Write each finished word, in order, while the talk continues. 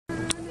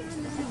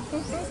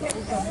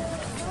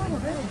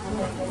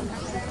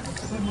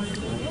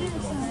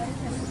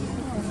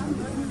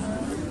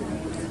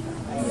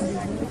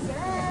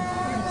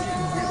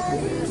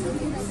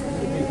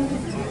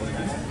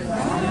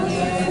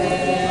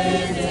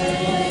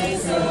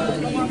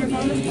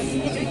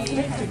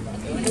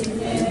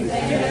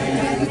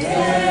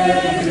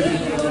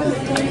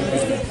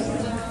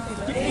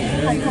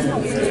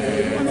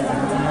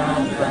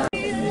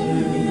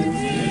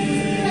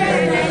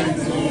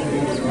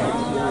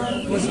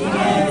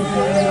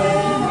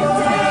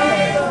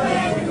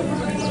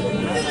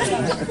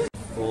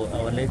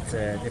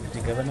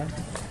Deputy Governor,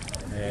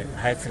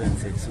 Her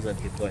Excellency Susan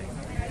Kikwai.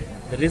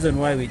 The reason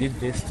why we did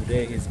this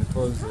today is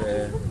because,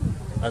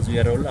 as we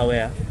are all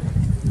aware,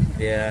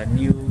 there are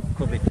new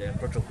COVID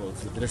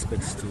protocols with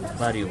respect to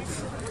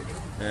burials,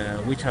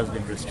 which has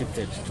been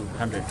restricted to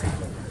 100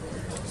 people.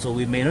 So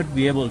we may not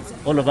be able,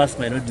 all of us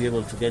might not be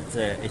able to get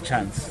a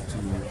chance to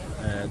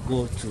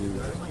go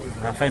to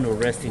our final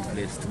resting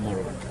place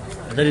tomorrow.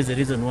 And that is the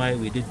reason why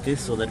we did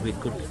this, so that we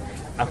could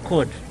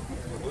accord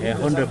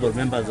honorable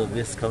members of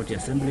this county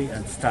assembly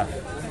and staff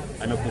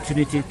an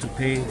opportunity to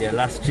pay their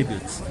last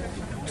tributes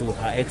to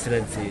Her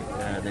Excellency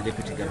the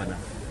Deputy Governor.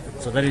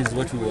 So that is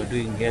what we were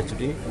doing here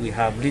today. We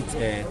have lit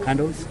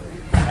candles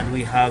and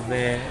we have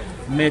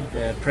made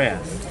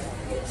prayers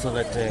so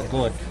that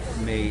God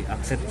may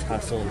accept her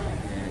soul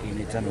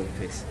in eternal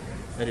peace.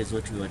 That is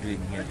what we were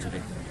doing here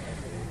today.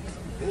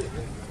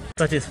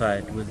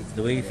 Satisfied with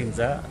the way things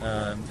are.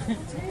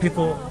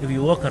 People, if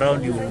you walk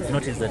around, you will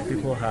notice that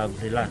people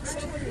have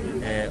relaxed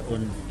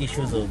on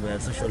issues of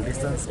social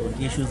distance, on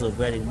issues of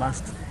wearing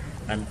masks,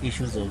 and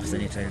issues of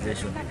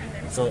sanitization.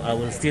 So I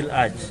will still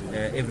urge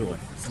everyone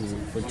to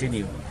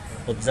continue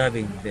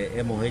observing the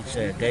MOH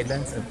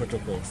guidelines and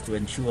protocols to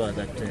ensure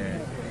that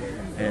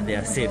they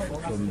are safe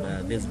from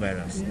this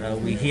virus. Now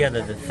we hear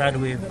that the third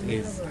wave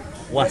is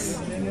worse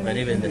than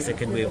even the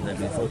second wave that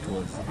we thought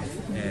was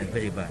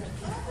very bad.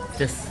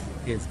 This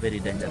is very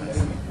dangerous.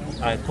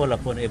 I call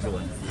upon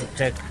everyone to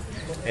take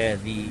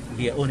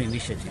their own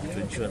initiative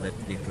to ensure that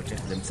they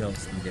protect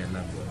themselves and their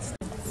loved ones.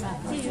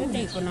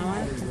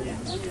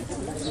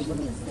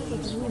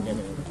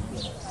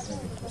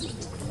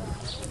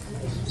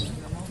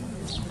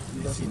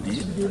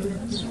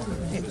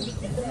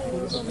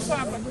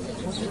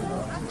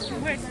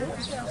 Wait.